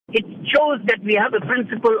It shows that we have a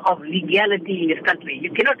principle of legality in this country.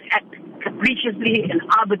 You cannot act capriciously and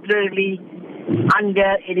arbitrarily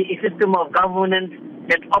under a system of governance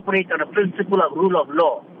that operates on a principle of rule of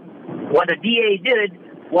law. What the DA did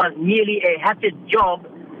was merely a hatchet job,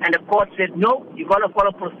 and the court said, no, you got to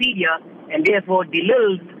follow procedure, and therefore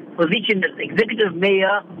Lille's position as executive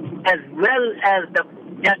mayor as well as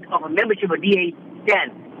that of a membership of DA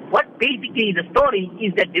stands. What basically the story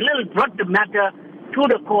is that Lille brought the matter to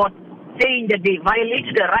the court, saying that they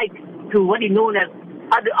violated the right to what is known as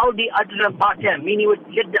audi alteram partem, meaning would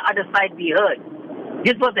let the other side be heard.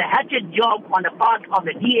 This was a hatchet job on the part of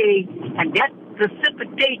the DA, and that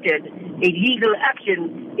precipitated a legal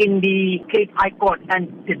action in the Cape High Court. And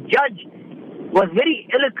the judge was very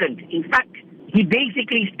eloquent. In fact, he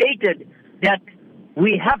basically stated that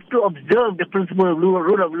we have to observe the principle of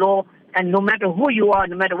rule of law, and no matter who you are,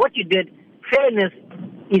 no matter what you did, fairness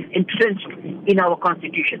is entrenched in our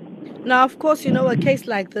constitution. Now, of course, a case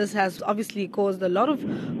like this has obviously caused a lot of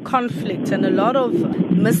conflict and a lot of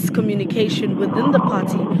miscommunication within the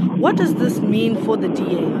party. What does this mean for the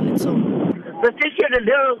DA on its own? Patricia de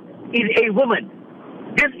Lille is a woman.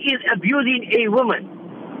 This is abusing a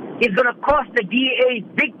woman. It's going to cost the DA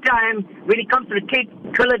big time when it comes to the Cape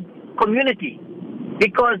Colored community,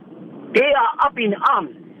 because they are up in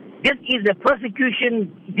arms. This is a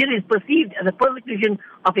persecution. This is perceived as a persecution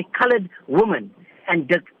of a colored woman. And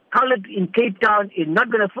the colored in Cape Town is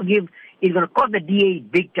not going to forgive. It's going to cost the DA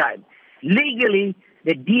big time. Legally,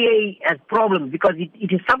 the DA has problems because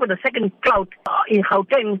it has suffered a second clout in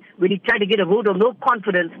Gauteng when he tried to get a vote of no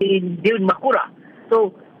confidence in David Makura.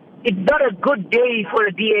 So it's not a good day for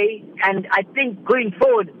the DA. And I think going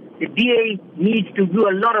forward, the DA needs to do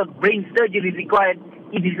a lot of brain surgery required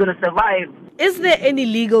if he's going to survive. Is there any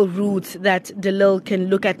legal route that De Lille can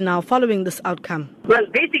look at now following this outcome? Well,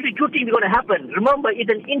 basically two things are going to happen. Remember,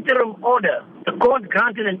 it's an interim order. The court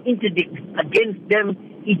granted an interdict against them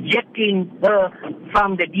ejecting her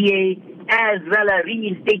from the DA as well as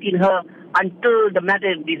reinstating her until the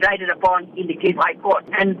matter is decided upon in the Cape High Court.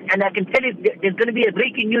 And I can tell you there's going to be a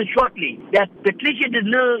breaking news shortly that Patricia de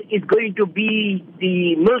Lille is going to be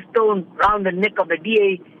the millstone around the neck of the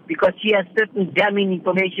DA because she has certain damning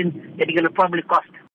information that is going to probably cost.